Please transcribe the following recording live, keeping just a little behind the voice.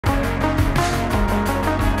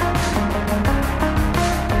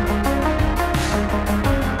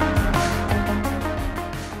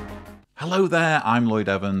Hello there, I'm Lloyd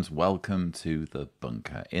Evans. Welcome to The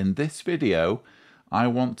Bunker. In this video, I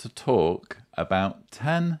want to talk about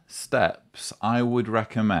 10 steps I would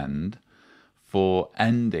recommend for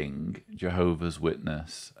ending Jehovah's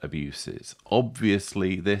Witness abuses.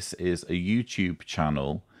 Obviously, this is a YouTube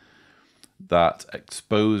channel that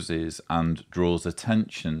exposes and draws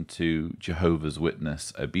attention to Jehovah's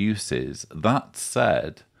Witness abuses. That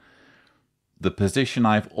said, the position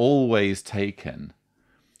I've always taken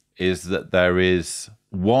is that there is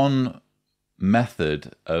one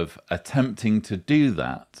method of attempting to do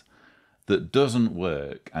that that doesn't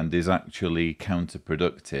work and is actually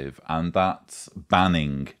counterproductive, and that's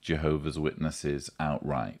banning Jehovah's Witnesses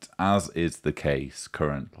outright, as is the case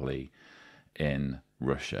currently in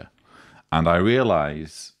Russia. And I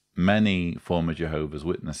realize many former Jehovah's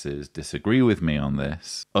Witnesses disagree with me on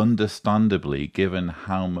this, understandably, given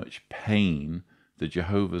how much pain the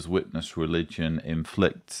Jehovah's Witness religion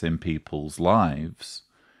inflicts in people's lives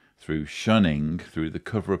through shunning, through the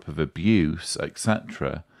cover-up of abuse,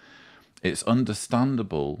 etc. It's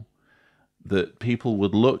understandable that people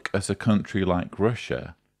would look at a country like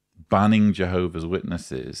Russia banning Jehovah's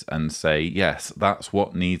Witnesses and say, yes, that's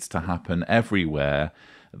what needs to happen everywhere.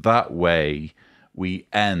 That way we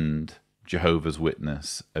end Jehovah's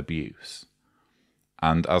Witness abuse.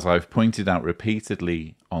 And as I've pointed out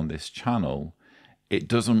repeatedly on this channel, it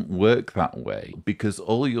doesn't work that way, because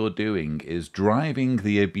all you're doing is driving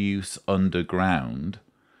the abuse underground,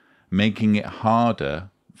 making it harder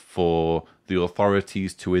for the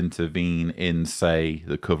authorities to intervene in, say,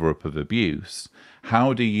 the cover-up of abuse.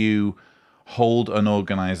 How do you hold an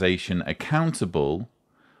organization accountable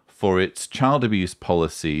for its child abuse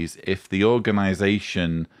policies if the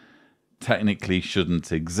organization technically shouldn't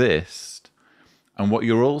exist? And what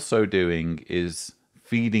you're also doing is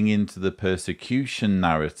feeding into the persecution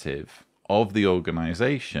narrative of the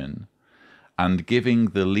organization and giving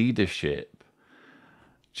the leadership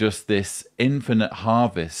just this infinite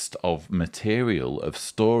harvest of material, of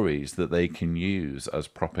stories that they can use as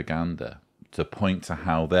propaganda to point to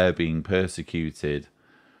how they're being persecuted,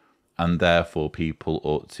 and therefore people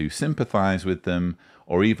ought to sympathize with them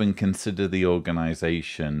or even consider the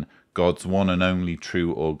organization God's one and only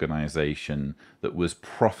true organization that was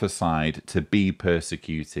prophesied to be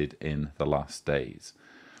persecuted in the last days.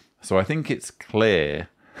 So I think it's clear,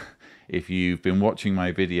 if you've been watching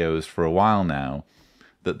my videos for a while now,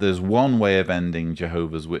 that there's one way of ending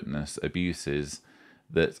Jehovah's Witness abuses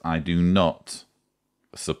that I do not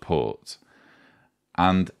support.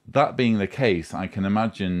 And that being the case, I can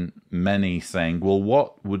imagine many saying, well,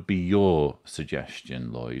 what would be your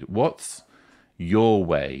suggestion, Lloyd? What's your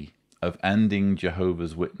way of ending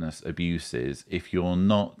Jehovah's Witness abuses if you're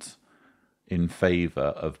not in favor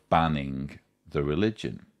of banning the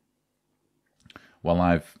religion? Well,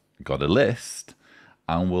 I've got a list,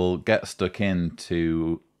 and we'll get stuck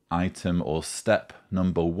into item or step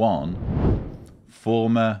number 1,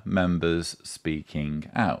 former members speaking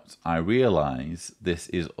out. I realize this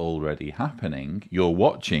is already happening. You're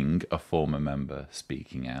watching a former member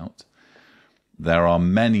speaking out. There are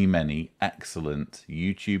many, many excellent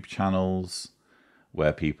YouTube channels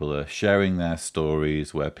where people are sharing their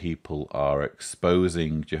stories, where people are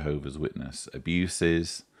exposing Jehovah's Witness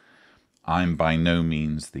abuses. I'm by no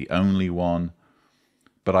means the only one,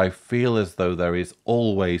 but I feel as though there is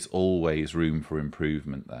always room for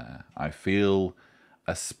improvement there. I feel,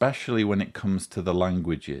 especially when it comes to the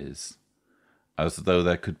languages, as though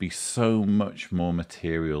there could be so much more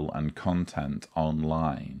material and content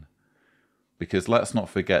online. Because let's not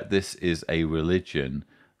forget, this is a religion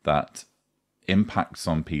that impacts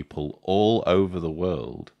on people all over the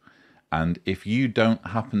world. And if you don't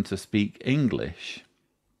happen to speak English,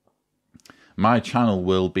 my channel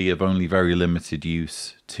will be of only very limited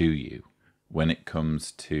use to you when it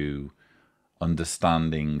comes to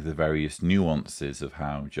understanding the various nuances of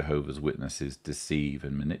how Jehovah's Witnesses deceive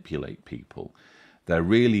and manipulate people. There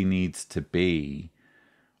really needs to be,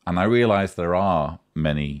 and I realize there are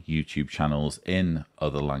many YouTube channels in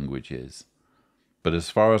other languages, but as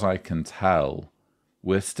far as I can tell,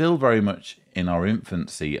 we're still very much in our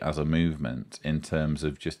infancy as a movement in terms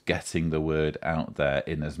of just getting the word out there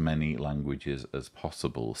in as many languages as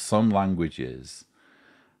possible. Some languages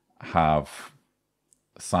have,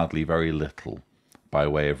 sadly, very little by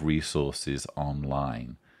way of resources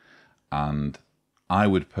online, and I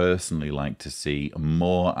would personally like to see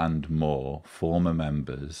more and more former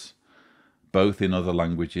members, both in other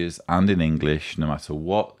languages and in English, no matter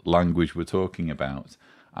what language we're talking about.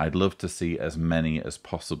 I'd love to see as many as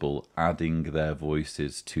possible adding their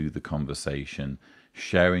voices to the conversation,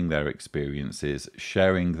 sharing their experiences,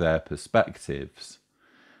 sharing their perspectives,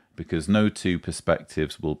 because no two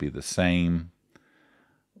perspectives will be the same.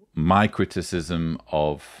 My criticism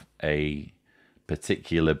of a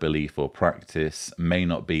particular belief or practice may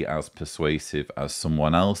not be as persuasive as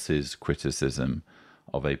someone else's criticism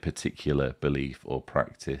of a particular belief or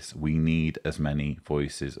practice. We need as many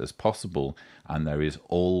voices as possible, and there is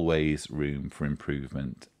always room for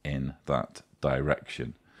improvement in that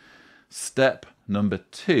direction. Step number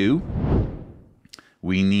 2,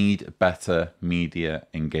 we need better media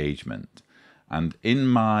engagement. And in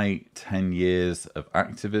my 10 years of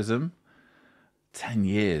activism, 10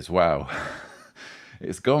 years, wow,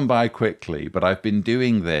 it's gone by quickly, but I've been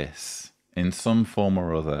doing this in some form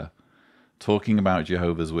or other, talking about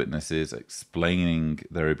Jehovah's Witnesses, explaining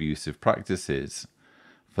their abusive practices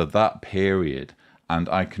for that period. And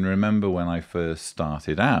I can remember when I first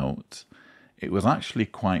started out, it was actually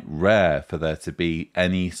quite rare for there to be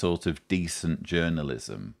any sort of decent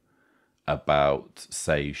journalism about,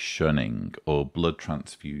 say, shunning or blood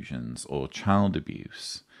transfusions or child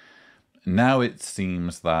abuse. Now it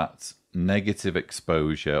seems that negative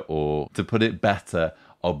exposure, or to put it better,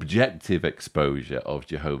 objective exposure of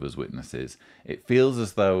Jehovah's Witnesses, it feels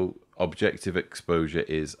as though objective exposure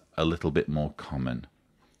is a little bit more common.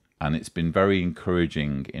 And it's been very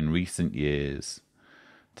encouraging in recent years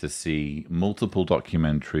to see multiple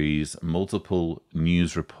documentaries, multiple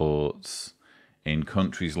news reports in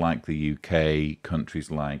countries like the UK, countries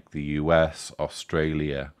like the US,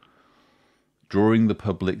 Australia, drawing the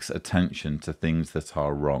public's attention to things that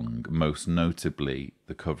are wrong, most notably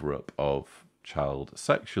the cover-up of child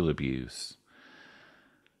sexual abuse.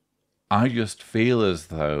 I just feel as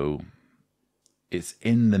though it's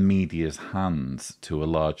in the media's hands to a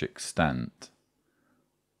large extent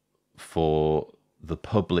for the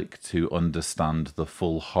public to understand the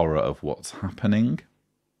full horror of what's happening.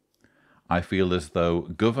 I feel as though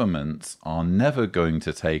governments are never going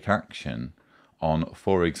to take action on,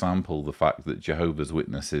 for example, the fact that Jehovah's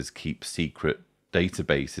Witnesses keep secret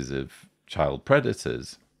databases of child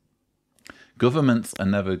predators. Governments are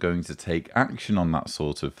never going to take action on that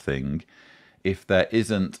sort of thing if there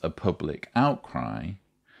isn't a public outcry,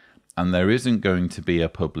 and there isn't going to be a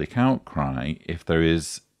public outcry if there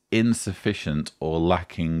is insufficient or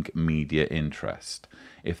lacking media interest.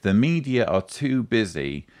 If the media are too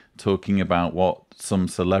busy talking about what some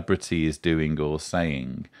celebrity is doing or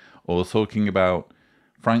saying, or talking about,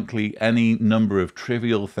 frankly, any number of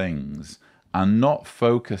trivial things, and not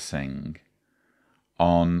focusing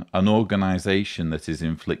on an organization that is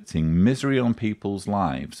inflicting misery on people's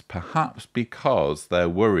lives, perhaps because they're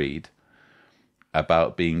worried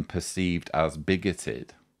about being perceived as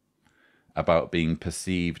bigoted, about being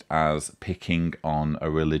perceived as picking on a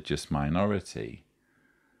religious minority,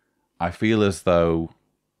 I feel as though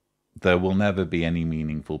there will never be any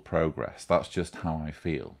meaningful progress. That's just how I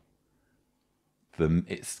feel.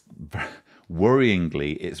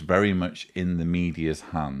 Worryingly, it's very much in the media's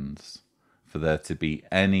hands for there to be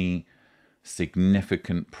any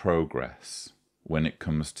significant progress when it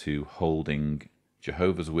comes to holding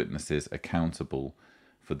Jehovah's Witnesses accountable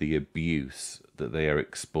for the abuse that they are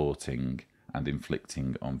exporting and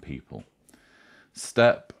inflicting on people.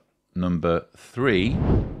 Step number 3,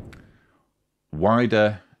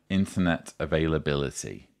 wider internet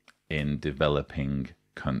availability in developing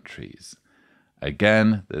countries.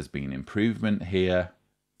 Again, there's been improvement here.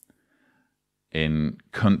 In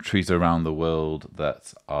countries around the world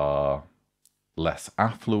that are less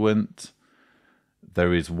affluent,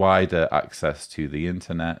 there is wider access to the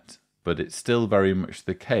internet, but it's still very much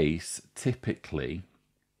the case, typically,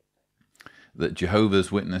 that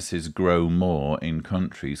Jehovah's Witnesses grow more in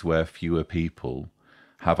countries where fewer people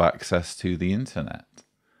have access to the internet.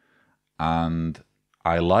 And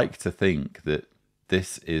I like to think that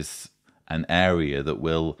this is an area that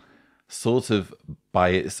will sort of, by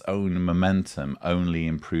its own momentum, only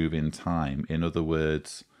improve in time. In other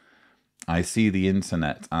words, I see the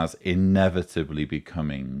internet as inevitably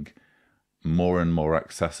becoming more and more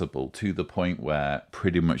accessible to the point where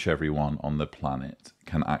pretty much everyone on the planet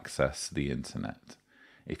can access the internet.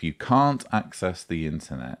 If you can't access the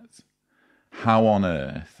internet, how on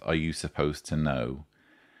earth are you supposed to know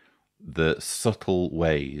the subtle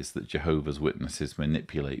ways that Jehovah's Witnesses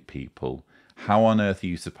manipulate people? How on earth are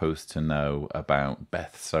you supposed to know about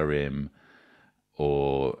Beth Sarim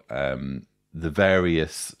or the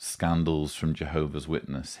various scandals from Jehovah's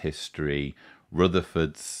Witness history,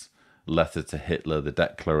 Rutherford's letter to Hitler, the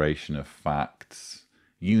Declaration of Facts,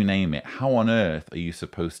 you name it? How on earth are you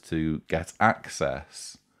supposed to get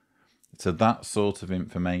access to that sort of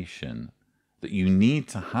information that you need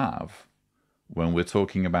to have when we're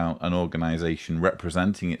talking about an organization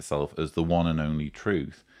representing itself as the one and only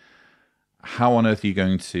truth? how on earth are you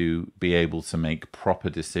going to be able to make proper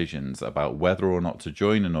decisions about whether or not to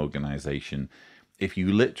join an organization if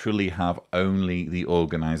you literally have only the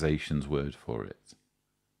organization's word for it?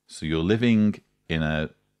 So you're living in a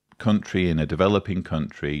country, in a developing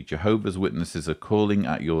country, Jehovah's Witnesses are calling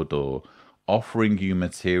at your door, offering you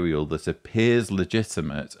material that appears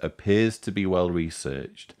legitimate, appears to be well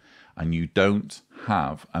researched, and you don't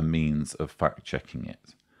have a means of fact-checking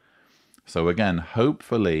it. So again,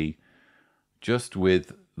 hopefully, just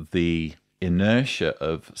with the inertia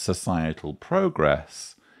of societal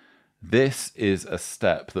progress, this is a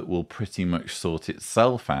step that will pretty much sort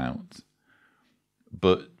itself out.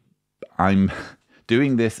 But I'm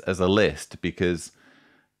doing this as a list because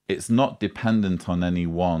it's not dependent on any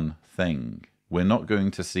one thing. We're not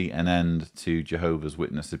going to see an end to Jehovah's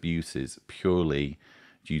Witness abuses purely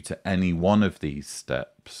due to any one of these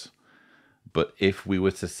steps. But if we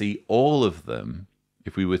were to see all of them,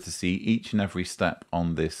 if we were to see each and every step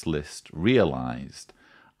on this list realized,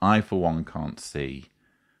 I for one can't see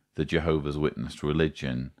the Jehovah's Witness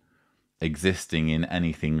religion existing in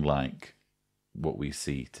anything like what we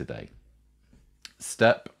see today.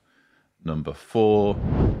 Step number 4,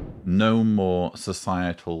 no more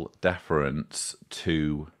societal deference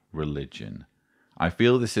to religion. I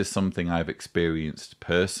feel this is something I've experienced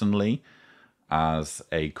personally as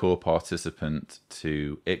a core participant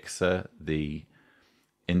to ICSA, the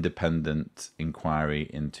independent inquiry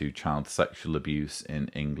into child sexual abuse in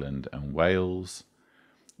England and Wales.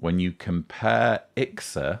 When you compare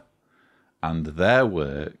ICSA and their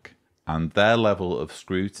work and their level of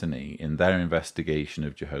scrutiny in their investigation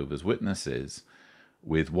of Jehovah's Witnesses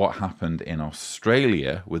with what happened in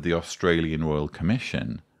Australia with the Australian Royal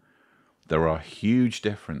Commission, there are huge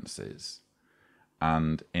differences.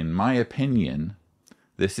 And in my opinion,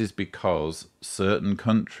 this is because certain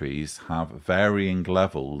countries have varying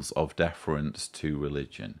levels of deference to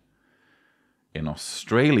religion. In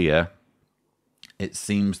Australia, it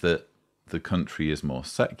seems that the country is more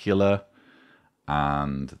secular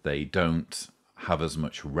and they don't have as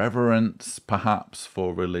much reverence, perhaps,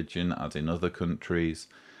 for religion as in other countries.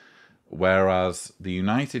 Whereas the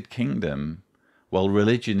United Kingdom, well,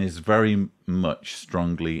 religion is very much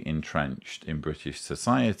strongly entrenched in British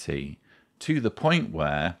society, to the point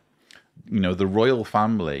where, you know, the royal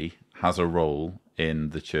family has a role in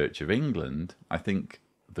the Church of England. I think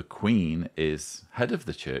the Queen is head of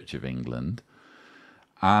the Church of England.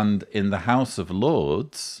 And in the House of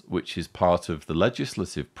Lords, which is part of the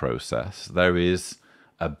legislative process, there is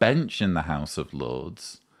a bench in the House of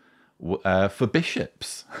Lords for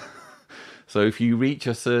bishops. So if you reach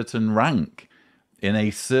a certain rank in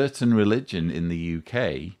a certain religion in the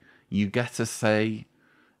UK, you get a say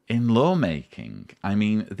in lawmaking. I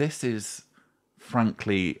mean, this is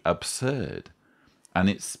frankly absurd. And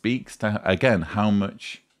it speaks to, again, how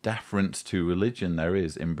much deference to religion there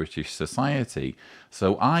is in British society.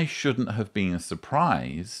 So I shouldn't have been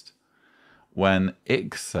surprised when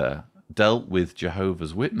ICSA dealt with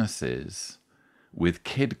Jehovah's Witnesses with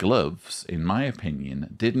kid gloves, in my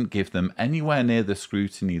opinion, didn't give them anywhere near the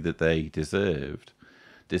scrutiny that they deserved,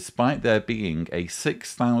 despite there being a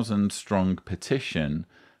 6,000 strong petition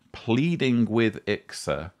pleading with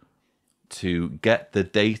ICSA to get the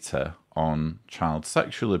data on child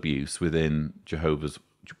sexual abuse within Jehovah's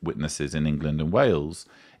Witnesses in England and Wales.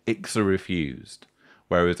 ICSA refused.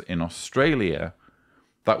 Whereas in Australia,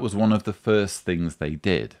 that was one of the first things they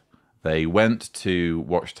did. They went to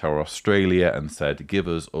Watchtower Australia and said, give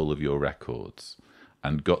us all of your records,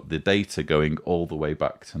 and got the data going all the way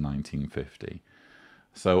back to 1950.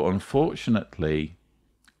 So unfortunately,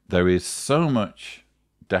 there is so much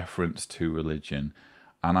deference to religion,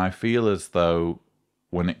 and I feel as though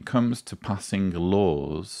when it comes to passing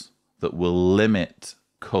laws that will limit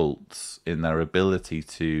cults in their ability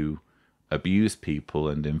to abuse people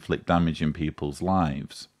and inflict damage in people's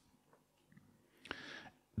lives,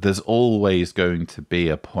 there's always going to be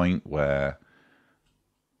a point where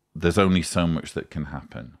there's only so much that can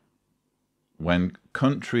happen. When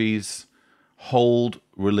countries hold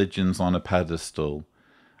religions on a pedestal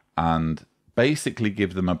and basically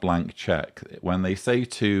give them a blank check, when they say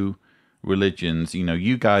to religions, you know,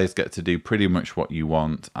 you guys get to do pretty much what you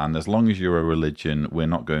want, and as long as you're a religion, we're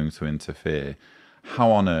not going to interfere,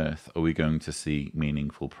 how on earth are we going to see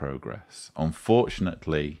meaningful progress?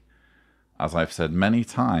 Unfortunately, as I've said many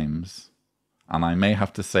times, and I may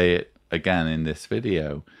have to say it again in this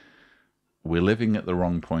video, we're living at the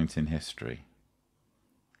wrong point in history.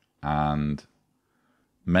 And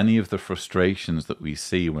many of the frustrations that we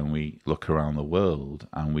see when we look around the world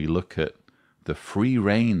and we look at the free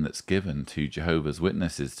rein that's given to Jehovah's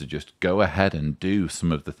Witnesses to just go ahead and do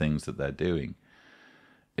some of the things that they're doing,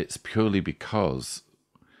 it's purely because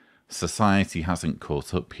society hasn't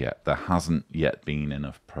caught up yet. There hasn't yet been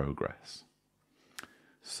enough progress.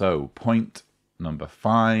 So, point number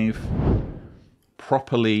 5,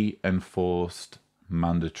 properly enforced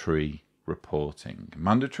mandatory reporting.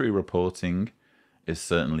 Mandatory reporting is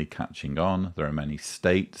certainly catching on. There are many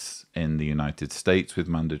states in the United States with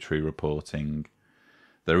mandatory reporting.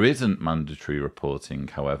 There isn't mandatory reporting,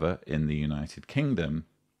 however, in the United Kingdom.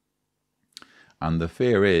 And the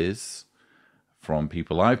fear is, from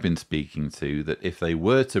people I've been speaking to, that if they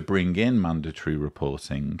were to bring in mandatory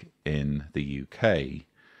reporting in the UK,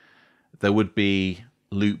 there would be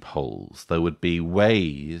loopholes. There would be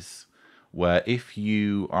ways where if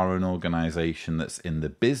you are an organisation that's in the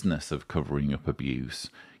business of covering up abuse,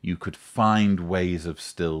 you could find ways of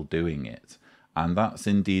still doing it. And that's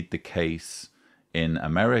indeed the case in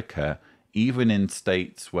America. Even in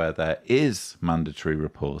states where there is mandatory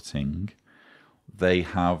reporting, they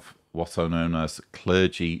have what are known as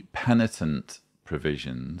clergy penitent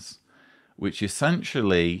provisions, which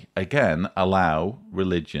essentially, again, allow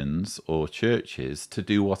religions or churches to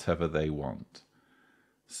do whatever they want.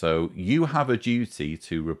 So you have a duty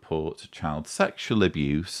to report child sexual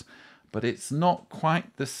abuse, but it's not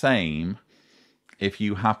quite the same if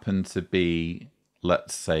you happen to be,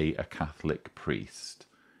 let's say, a Catholic priest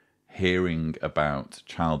hearing about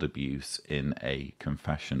child abuse in a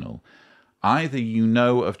confessional. Either you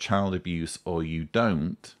know of child abuse or you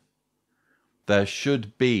don't. There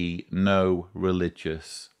should be no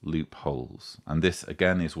religious loopholes. And this,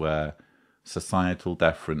 again, is where societal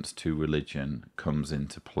deference to religion comes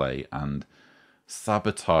into play and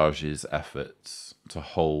sabotages efforts to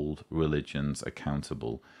hold religions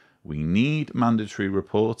accountable. We need mandatory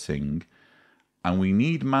reporting, and we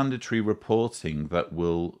need mandatory reporting that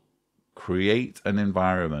will create an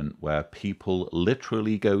environment where people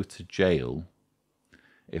literally go to jail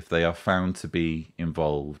if they are found to be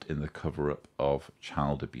involved in the cover-up of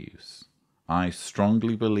child abuse. I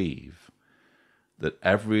strongly believe that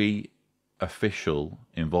every official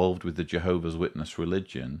involved with the Jehovah's Witness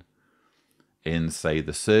religion in, say,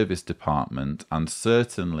 the service department, and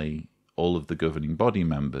certainly all of the governing body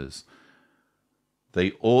members,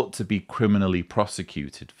 they ought to be criminally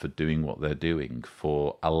prosecuted for doing what they're doing,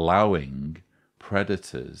 for allowing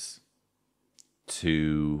predators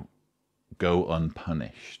to go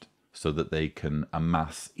unpunished so that they can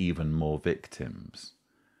amass even more victims.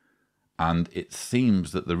 And it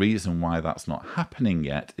seems that the reason why that's not happening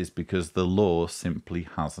yet is because the law simply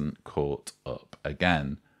hasn't caught up.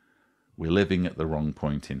 Again, we're living at the wrong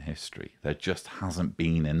point in history. There just hasn't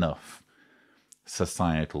been enough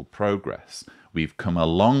societal progress. We've come a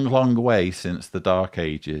long, long way since the Dark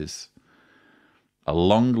Ages, a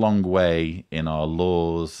long, long way in our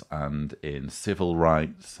laws and in civil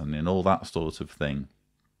rights and in all that sort of thing.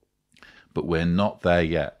 But we're not there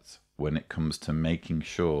yet when it comes to making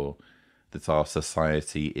sure that our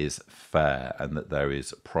society is fair and that there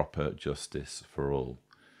is proper justice for all.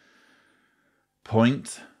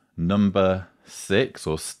 Point number 6,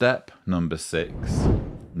 or step number 6,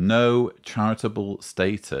 no charitable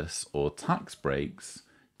status or tax breaks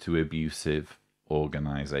to abusive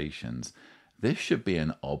organisations. This should be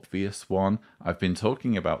an obvious one. I've been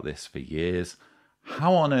talking about this for years.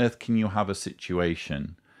 How on earth can you have a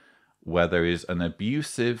situation where there is an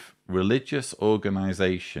abusive religious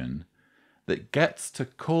organisation that gets to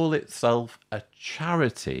call itself a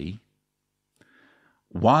charity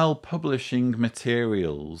while publishing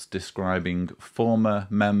materials describing former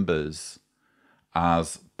members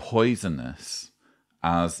as poisonous,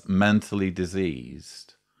 as mentally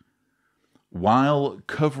diseased, while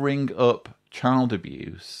covering up child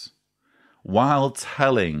abuse, while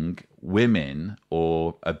telling women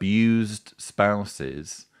or abused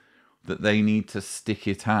spouses that they need to stick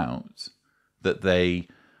it out, that they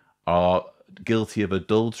are guilty of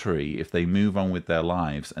adultery if they move on with their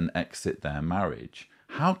lives and exit their marriage?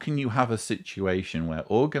 How can you have a situation where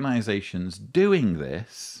organizations doing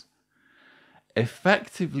this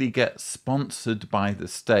effectively get sponsored by the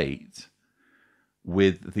state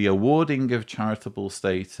with the awarding of charitable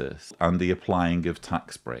status and the applying of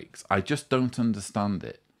tax breaks? I just don't understand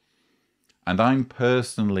it. And I'm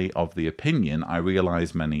personally of the opinion, I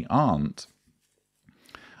realize many aren't,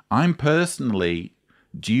 I'm personally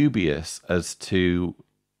dubious as to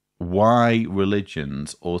why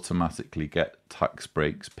religions automatically get tax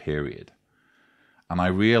breaks, period. And I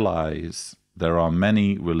realize there are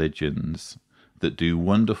many religions that do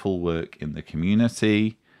wonderful work in the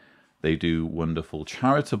community. They do wonderful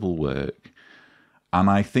charitable work. And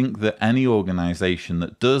I think that any organisation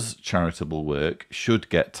that does charitable work should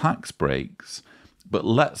get tax breaks, but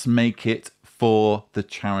let's make it for the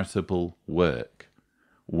charitable work.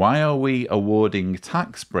 Why are we awarding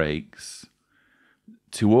tax breaks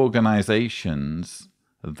to organisations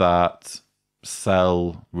that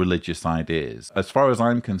sell religious ideas? As far as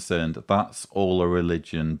I'm concerned, that's all a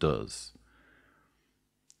religion does.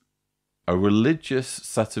 A religious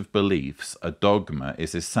set of beliefs, a dogma,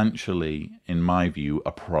 is essentially, in my view,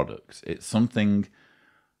 a product. It's something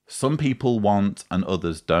some people want and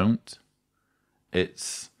others don't.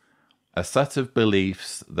 It's a set of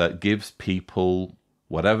beliefs that gives people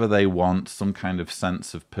whatever they want, some kind of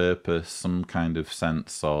sense of purpose, some kind of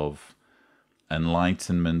sense of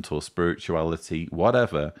enlightenment or spirituality,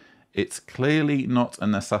 whatever. It's clearly not a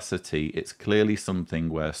necessity. It's clearly something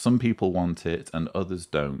where some people want it and others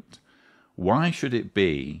don't. Why should it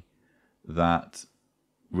be that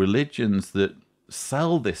religions that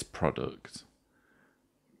sell this product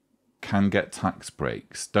can get tax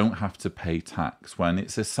breaks, don't have to pay tax, when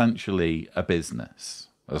it's essentially a business,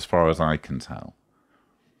 as far as I can tell?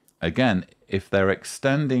 Again, if they're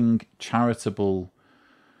extending charitable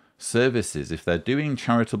services, if they're doing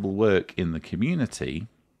charitable work in the community,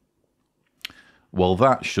 well,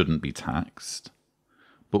 that shouldn't be taxed.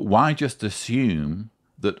 But why just assume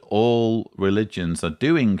that all religions are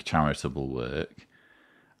doing charitable work?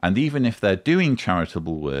 And even if they're doing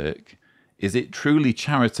charitable work, is it truly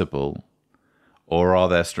charitable, or are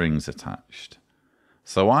there strings attached?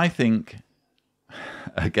 So I think,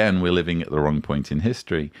 again, we're living at the wrong point in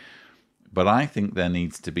history, but I think there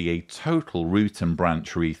needs to be a total root and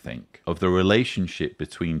branch rethink of the relationship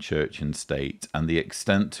between church and state and the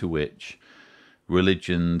extent to which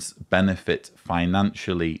religions benefit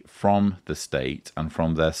financially from the state and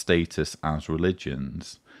from their status as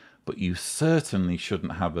religions. But you certainly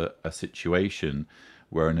shouldn't have a situation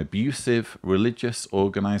where an abusive religious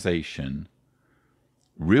organization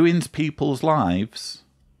ruins people's lives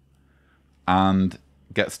and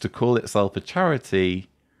gets to call itself a charity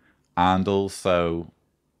and also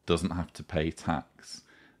doesn't have to pay tax.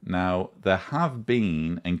 Now, there have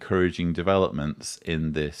been encouraging developments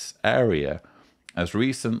in this area. As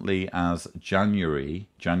recently as January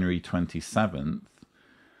 27th,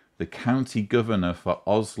 the county governor for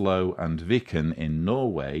Oslo and Viken in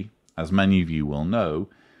Norway, as many of you will know,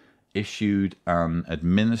 issued an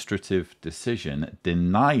administrative decision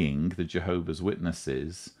denying the Jehovah's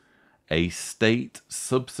Witnesses a state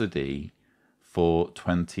subsidy for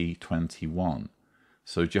 2021.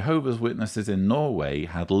 So Jehovah's Witnesses in Norway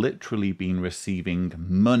had literally been receiving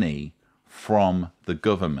money from the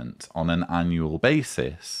government on an annual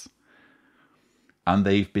basis, and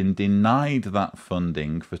they've been denied that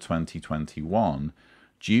funding for 2021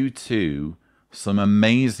 due to some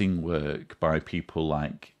amazing work by people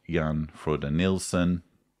like Jan Frode Nielsen,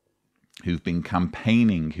 who've been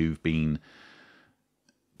campaigning, who've been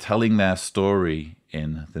telling their story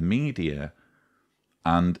in the media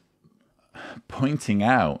and pointing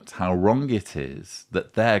out how wrong it is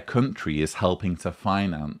that their country is helping to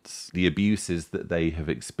finance the abuses that they have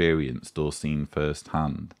experienced or seen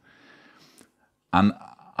firsthand. And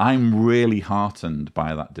I'm really heartened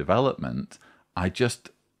by that development. I just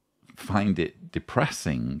find it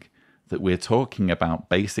depressing that we're talking about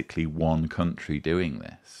basically one country doing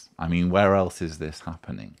this. I mean, where else is this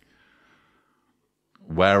happening?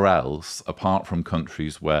 Where else, apart from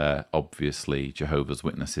countries where obviously Jehovah's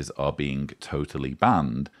Witnesses are being totally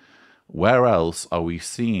banned, where else are we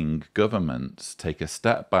seeing governments take a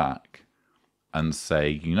step back and say,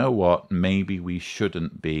 you know what, maybe we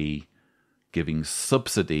shouldn't be giving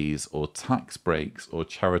subsidies or tax breaks or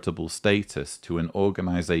charitable status to an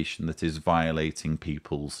organization that is violating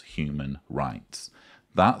people's human rights?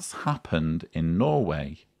 That's happened in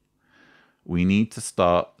Norway. We need to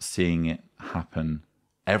start seeing it happen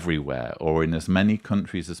everywhere, or in as many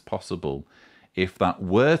countries as possible. If that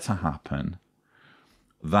were to happen,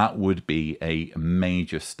 that would be a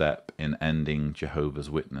major step in ending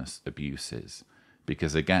Jehovah's Witness abuses.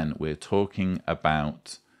 Because again, we're talking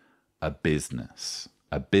about a business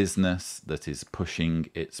that is pushing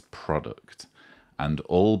its product, and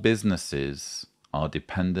all businesses are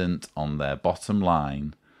dependent on their bottom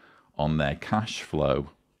line, on their cash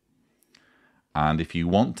flow. And if you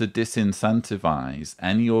want to disincentivize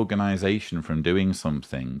any organization from doing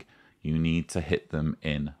something, you need to hit them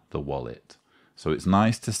in the wallet. So it's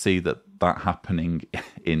nice to see that happening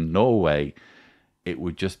in Norway. It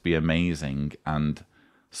would just be amazing and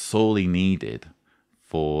sorely needed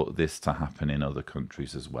for this to happen in other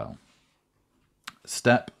countries as well.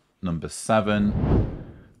 Step number 7,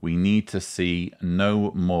 we need to see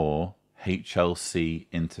no more HLC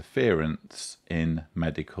interference in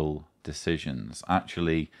medical decisions.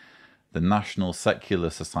 Actually, the National Secular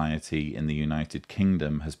Society in the United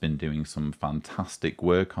Kingdom has been doing some fantastic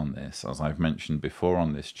work on this, as I've mentioned before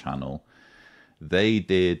on this channel. They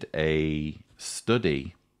did a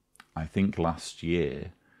study, I think last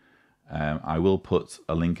year. I will put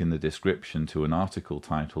a link in the description to an article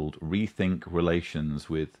titled Rethink Relations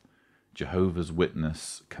with Jehovah's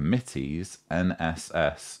Witness Committees.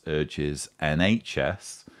 NSS urges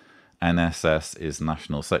NHS. NSS is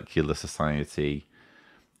National Secular Society.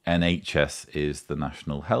 NHS is the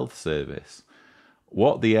National Health Service.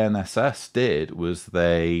 What the NSS did was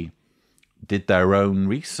they did their own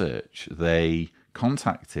research. They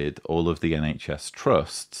contacted all of the NHS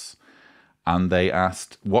trusts and they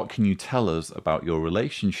asked, what can you tell us about your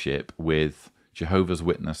relationship with Jehovah's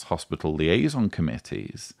Witness hospital liaison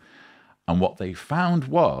committees? And what they found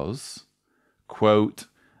was, quote,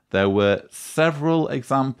 there were several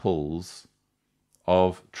examples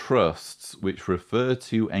of trusts which refer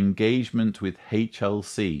to engagement with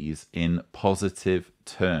HLCs in positive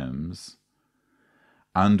terms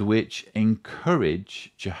and which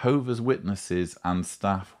encourage Jehovah's Witnesses and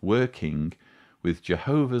staff working with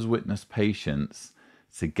Jehovah's Witness patients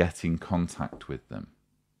to get in contact with them.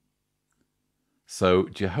 So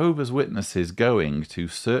Jehovah's Witnesses going to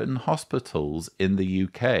certain hospitals in the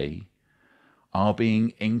UK are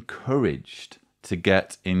being encouraged to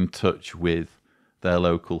get in touch with their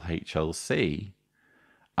local HLC.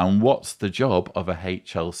 And what's the job of a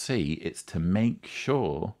HLC? It's to make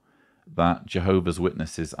sure that Jehovah's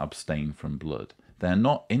Witnesses abstain from blood. They're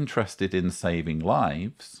not interested in saving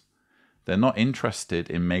lives. They're not interested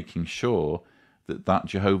in making sure that that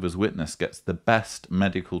Jehovah's Witness gets the best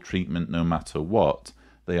medical treatment no matter what.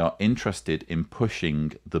 They are interested in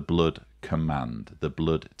pushing the blood command, the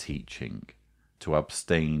blood teaching, to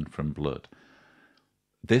abstain from blood.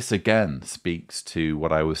 This again speaks to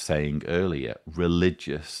what I was saying earlier,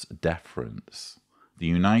 religious deference. The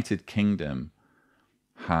United Kingdom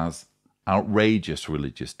has outrageous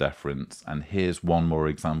religious deference, and here's one more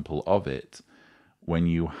example of it. When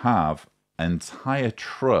you have entire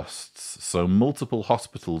trusts, so multiple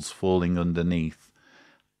hospitals falling underneath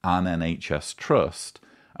an NHS trust,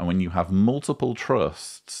 and when you have multiple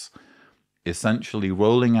trusts essentially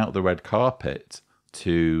rolling out the red carpet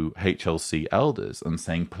to HLC elders and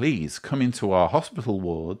saying, please come into our hospital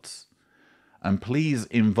wards and please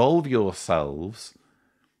involve yourselves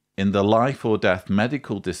in the life or death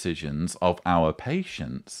medical decisions of our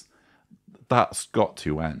patients, that's got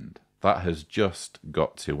to end. That has just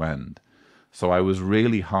got to end. So I was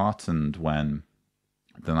really heartened when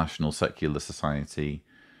the National Secular Society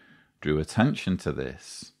drew attention to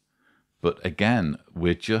this. But again,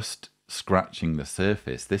 we're just scratching the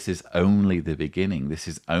surface. This is only the beginning. This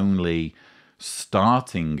is only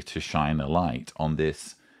starting to shine a light on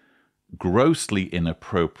this grossly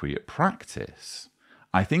inappropriate practice.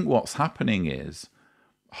 I think what's happening is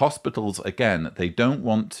hospitals, again, they don't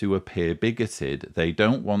want to appear bigoted. They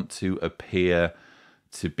don't want to appear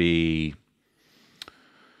to be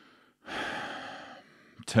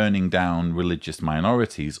turning down religious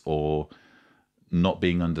minorities or not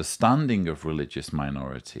being understanding of religious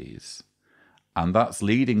minorities. And that's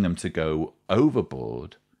leading them to go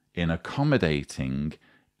overboard in accommodating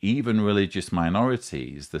even religious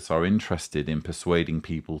minorities that are interested in persuading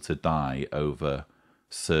people to die over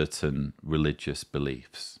certain religious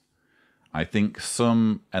beliefs. I think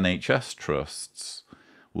some NHS trusts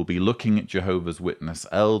will be looking at Jehovah's Witness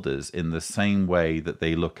elders in the same way that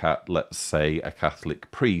they look at, let's say, a Catholic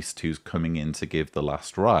priest who's coming in to give the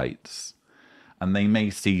last rites. And they may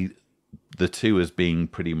see the two as being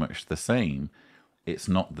pretty much the same. It's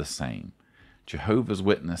not the same. Jehovah's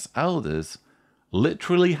Witness elders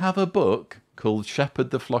literally have a book called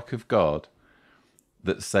Shepherd the Flock of God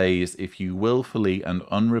that says if you willfully and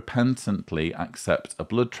unrepentantly accept a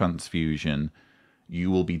blood transfusion, you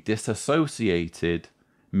will be disassociated,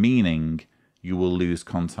 meaning you will lose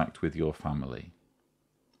contact with your family.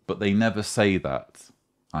 But they never say that,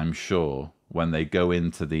 I'm sure, when they go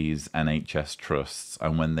into these NHS trusts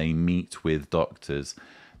and when they meet with doctors.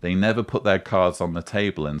 They never put their cards on the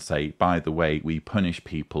table and say, by the way, we punish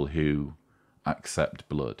people who accept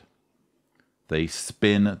blood. They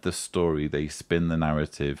spin the story, they spin the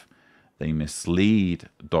narrative, they mislead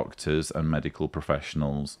doctors and medical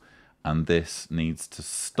professionals, and this needs to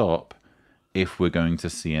stop if we're going to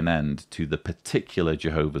see an end to the particular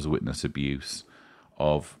Jehovah's Witness abuse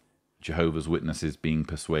of Jehovah's Witnesses being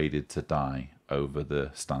persuaded to die over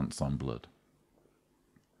the stance on blood.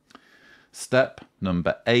 Step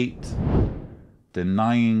number 8,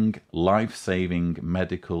 denying life-saving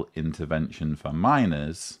medical intervention for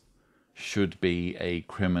minors should be a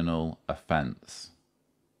criminal offence.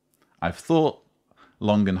 I've thought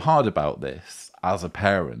long and hard about this as a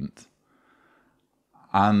parent,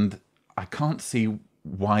 and I can't see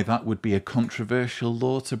why that would be a controversial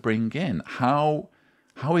law to bring in. How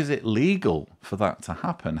is it legal for that to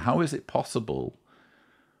happen? How is it possible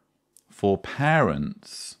for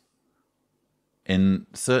parents in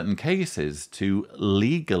certain cases to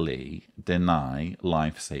legally deny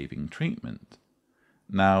life-saving treatment?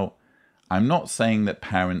 Now, I'm not saying that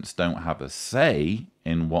parents don't have a say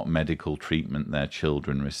in what medical treatment their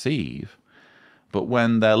children receive, but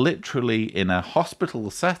when they're literally in a hospital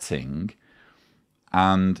setting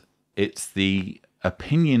and it's the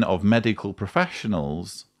opinion of medical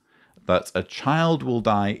professionals that a child will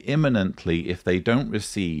die imminently if they don't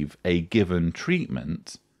receive a given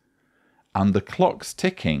treatment, and the clock's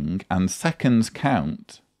ticking and seconds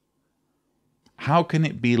count, how can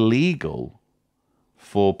it be legal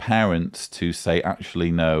for parents to say, actually,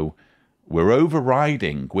 no, we're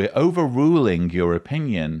overruling your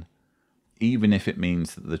opinion, even if it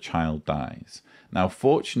means that the child dies? Now,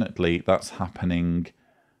 fortunately, that's happening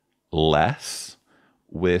less.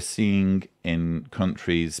 We're seeing in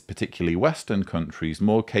countries, particularly Western countries,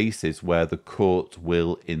 more cases where the court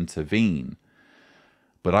will intervene.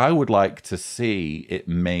 But I would like to see it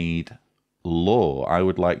made law. I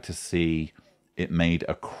would like to see it made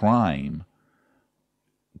a crime,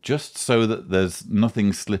 just so that there's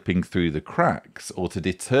nothing slipping through the cracks, or to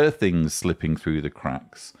deter things slipping through the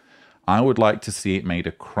cracks. I would like to see it made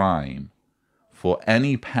a crime for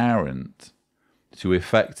any parent to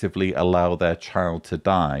effectively allow their child to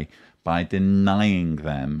die by denying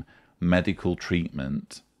them medical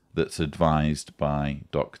treatment that's advised by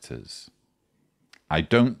doctors. I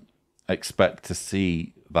don't expect to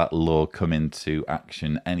see that law come into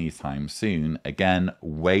action anytime soon. Again,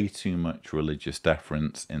 way too much religious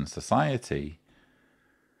deference in society.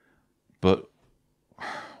 But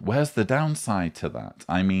where's the downside to that?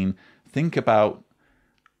 I mean, think about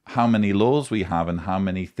how many laws we have and how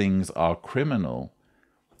many things are criminal.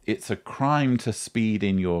 It's a crime to speed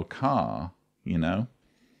in your car, you know?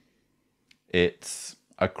 It's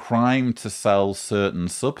a crime to sell certain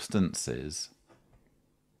substances.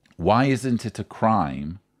 Why isn't it a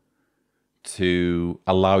crime to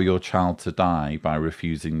allow your child to die by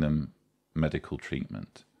refusing them medical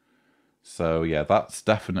treatment? So yeah, that's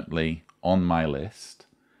definitely on my list.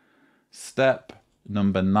 Step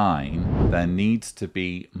number 9, there needs to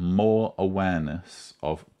be more awareness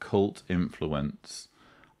of cult influence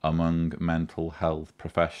among mental health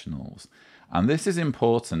professionals. And this is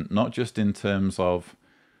important, not just in terms of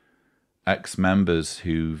ex-members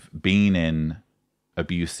who've been in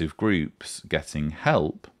abusive groups getting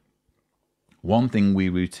help. One thing we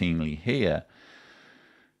routinely hear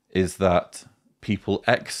is that people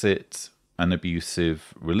exit an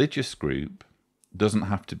abusive religious group. Doesn't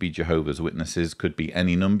have to be Jehovah's Witnesses, could be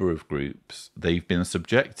any number of groups. They've been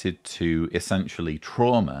subjected to essentially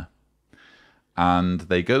trauma, and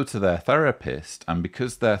they go to their therapist, and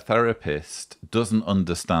because their therapist doesn't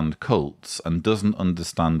understand cults and doesn't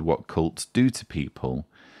understand what cults do to people,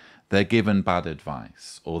 they're given bad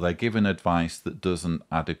advice, or they're given advice that doesn't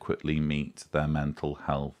adequately meet their mental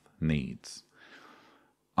health needs.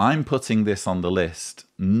 I'm putting this on the list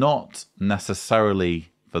not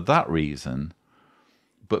necessarily for that reason,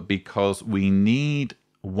 but because we need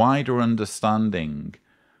wider understanding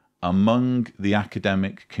among the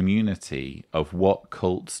academic community of what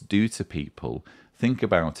cults do to people. Think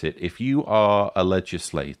about it. If you are a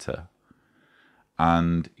legislator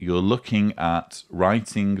and you're looking at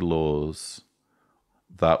writing laws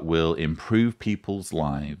that will improve people's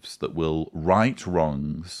lives, that will right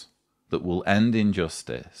wrongs, that will end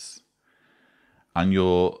injustice, and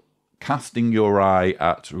you're casting your eye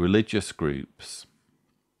at religious groups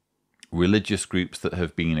that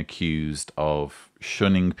have been accused of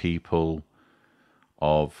shunning people,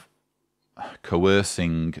 of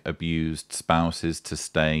coercing abused spouses to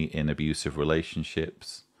stay in abusive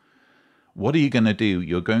relationships, what are you going to do?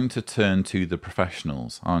 You're going to turn to the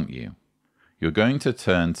professionals, aren't you? You're going to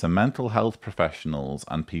turn to mental health professionals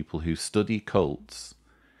and people who study cults,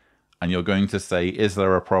 and you're going to say, is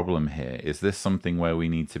there a problem here? Is this something where we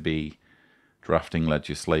need to be drafting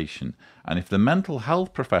legislation? And if the mental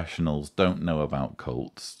health professionals don't know about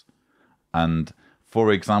cults and,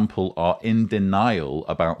 for example, are in denial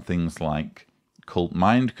about things like cult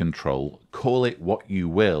mind control, call it what you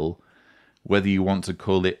will, whether you want to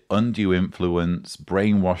call it undue influence,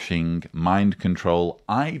 brainwashing, mind control,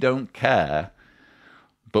 I don't care.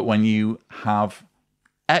 But when you have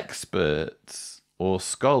experts or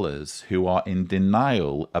scholars who are in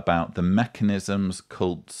denial about the mechanisms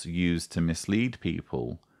cults use to mislead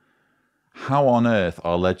people, how on earth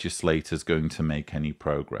are legislators going to make any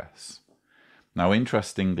progress? Now,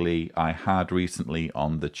 interestingly, I had recently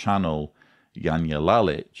on the channel Janja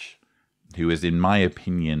Lalich, who is, in my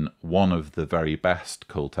opinion, one of the very best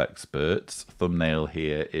cult experts. Thumbnail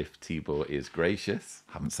here if Tibor is gracious.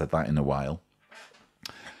 Haven't said that in a while.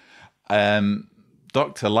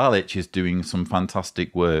 Dr. Lalich is doing some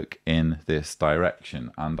fantastic work in this direction,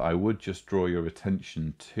 and I would just draw your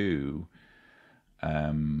attention to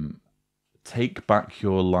Take Back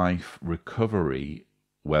Your Life Recovery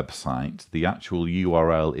website. The actual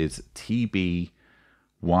URL is tbylr.com.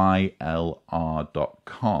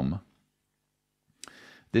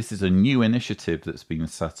 This is a new initiative that's been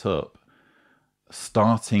set up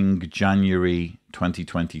starting January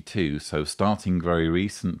 2022, so starting very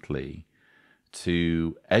recently,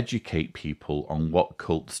 to educate people on what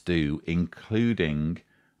cults do, including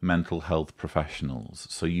mental health professionals.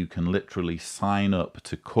 So you can literally sign up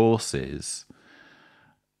to courses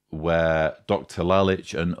where Dr.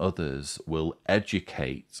 Lalich and others will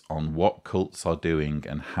educate on what cults are doing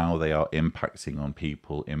and how they are impacting on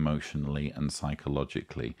people emotionally and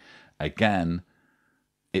psychologically. Again,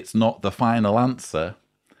 it's not the final answer,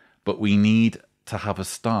 but we need to have a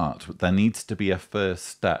start. There needs to be a first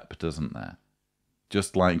step, doesn't there?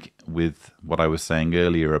 Just like with what I was saying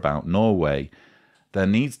earlier about Norway, there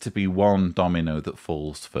needs to be one domino that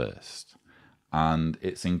falls first. And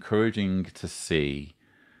it's encouraging to see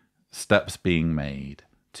steps being made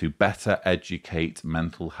to better educate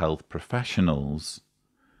mental health professionals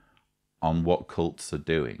on what cults are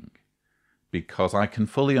doing. Because I can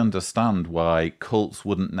fully understand why cults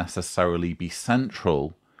wouldn't necessarily be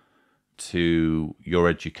central to your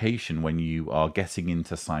education when you are getting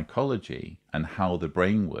into psychology and how the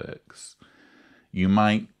brain works. You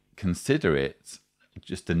might consider it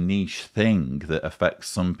just a niche thing that affects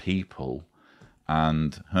some people,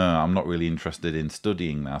 and I'm not really interested in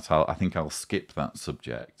studying that. I think I'll skip that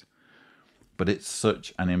subject. But it's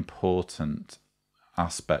such an important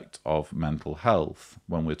aspect of mental health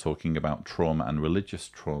when we're talking about trauma and religious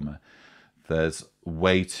trauma. There's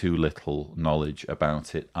way too little knowledge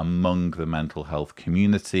about it among the mental health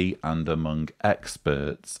community and among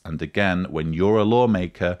experts. And again, when you're a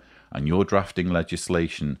lawmaker and you're drafting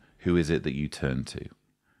legislation, who is it that you turn to?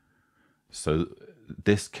 So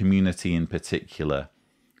this community in particular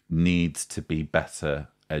needs to be better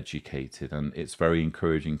educated. And it's very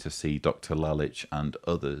encouraging to see Dr. Lalich and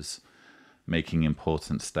others making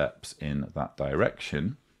important steps in that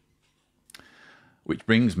direction. Which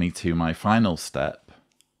brings me to my final step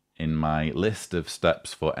in my list of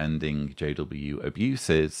steps for ending JW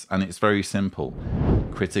abuses, and it's very simple.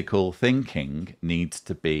 Critical thinking needs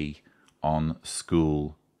to be on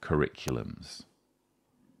school curriculums.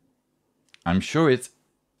 I'm sure it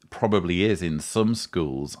probably is in some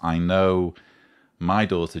schools. I know my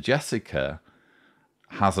daughter Jessica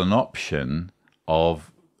has an option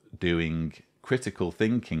of doing critical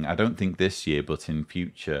thinking. I don't think this year, but in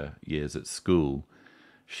future years at school,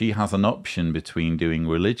 she has an option between doing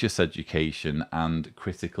religious education and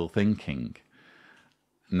critical thinking.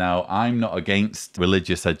 Now, I'm not against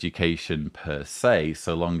religious education per se,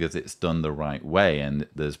 so long as it's done the right way and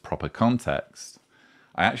there's proper context.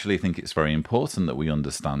 I actually think it's very important that we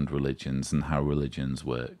understand religions and how religions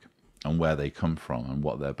work and where they come from and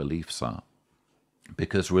what their beliefs are.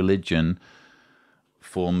 Because religion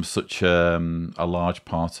forms such a large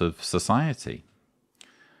part of society.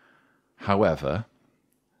 However,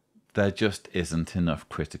 there just isn't enough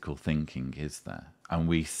critical thinking, is there? And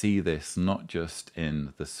we see this not just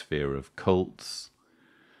in the sphere of cults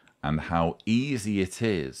and how easy it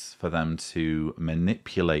is for them to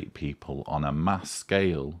manipulate people on a mass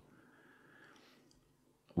scale.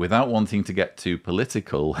 Without wanting to get too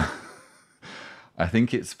political, I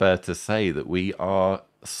think it's fair to say that we are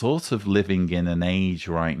sort of living in an age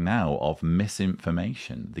right now of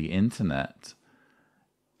misinformation. The internet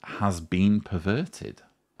has been perverted,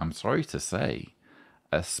 I'm sorry to say,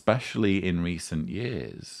 especially in recent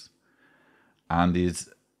years, and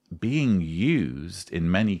is being used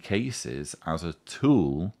in many cases as a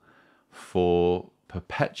tool for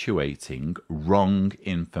perpetuating wrong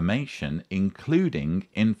information, including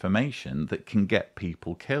information that can get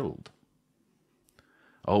people killed.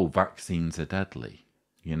 Oh, vaccines are deadly,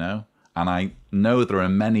 you know? And I know there are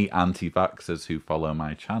many anti-vaxxers who follow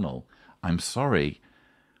my channel. I'm sorry.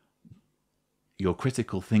 Your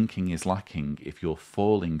critical thinking is lacking if you're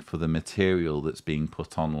falling for the material that's being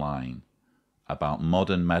put online about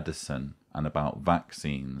modern medicine and about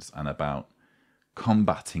vaccines and about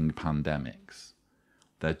combating pandemics.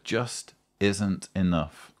 There just isn't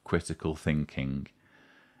enough critical thinking.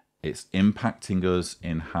 It's impacting us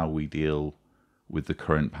in how we deal with the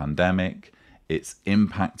current pandemic. It's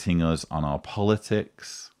impacting us on our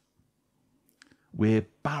politics. We're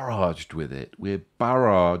barraged with it. We're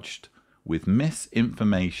barraged with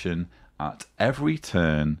misinformation at every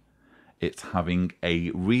turn. It's having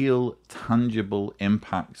a real, tangible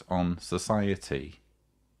impact on society.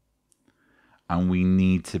 And we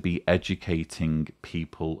need to be educating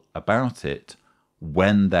people about it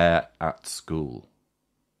when they're at school.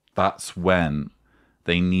 That's when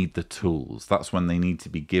they need the tools. That's when they need to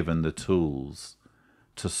be given the tools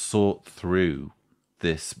to sort through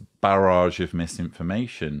this barrage of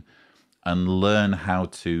misinformation and learn how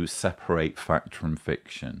to separate fact from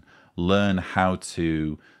fiction, learn how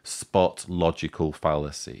to spot logical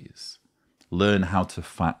fallacies, learn how to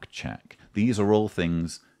fact check. These are all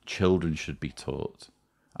things children should be taught.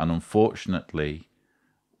 And unfortunately,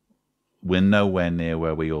 we're nowhere near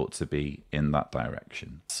where we ought to be in that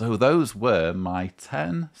direction. So those were my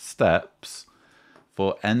 10 steps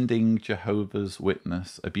for ending Jehovah's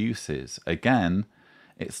Witness abuses. Again,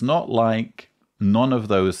 it's not like none of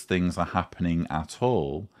those things are happening at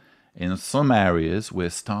all. In some areas, we're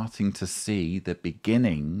starting to see the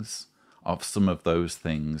beginnings of some of those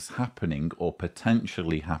things happening or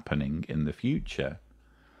potentially happening in the future.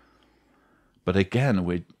 But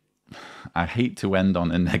again, I hate to end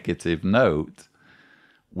on a negative note.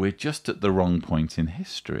 We're just at the wrong point in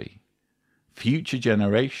history. Future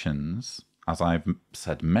generations, as I've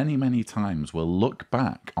said many, many times, will look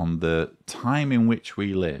back on the time in which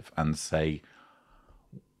we live and say,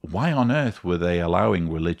 why on earth were they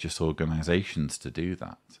allowing religious organizations to do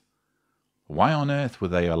that? Why on earth were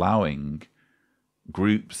they allowing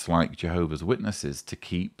groups like Jehovah's Witnesses to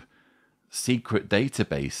keep secret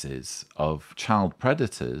databases of child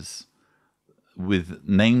predators with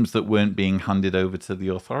names that weren't being handed over to the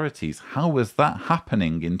authorities? How was that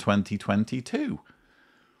happening in 2022?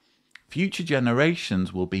 Future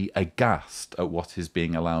generations will be aghast at what is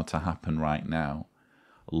being allowed to happen right now,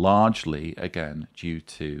 largely, again, due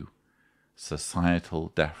to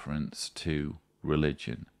societal deference to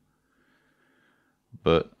religion.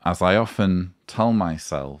 But as I often tell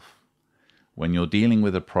myself, when you're dealing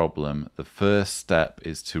with a problem, the first step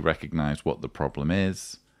is to recognize what the problem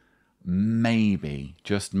is. Maybe,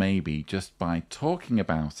 just by talking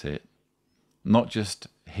about it, not just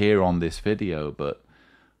here on this video, but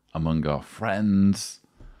among our friends,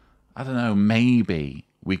 I don't know, maybe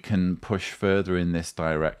we can push further in this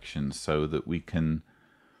direction so that we can,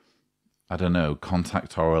 I don't know,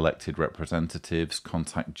 contact our elected representatives,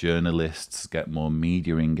 contact journalists, get more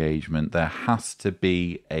media engagement. There has to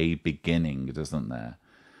be a beginning, doesn't there?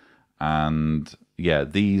 And yeah,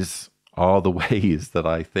 these are the ways that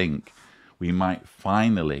I think we might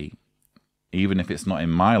finally, even if it's not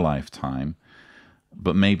in my lifetime,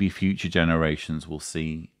 but maybe future generations will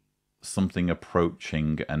see something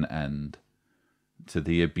approaching an end to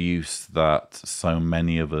the abuse that so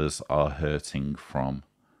many of us are hurting from.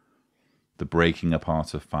 The breaking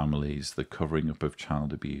apart of families, the covering up of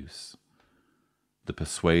child abuse, the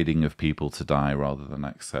persuading of people to die rather than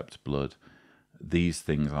accept blood. These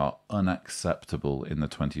things are unacceptable in the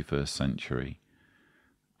 21st century.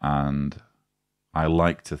 And I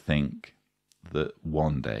like to think that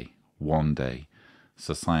one day,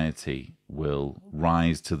 society will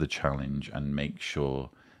rise to the challenge and make sure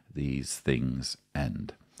these things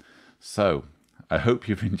end. So, I hope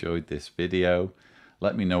you've enjoyed this video.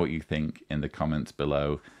 Let me know what you think in the comments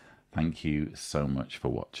below. Thank you so much for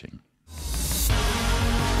watching.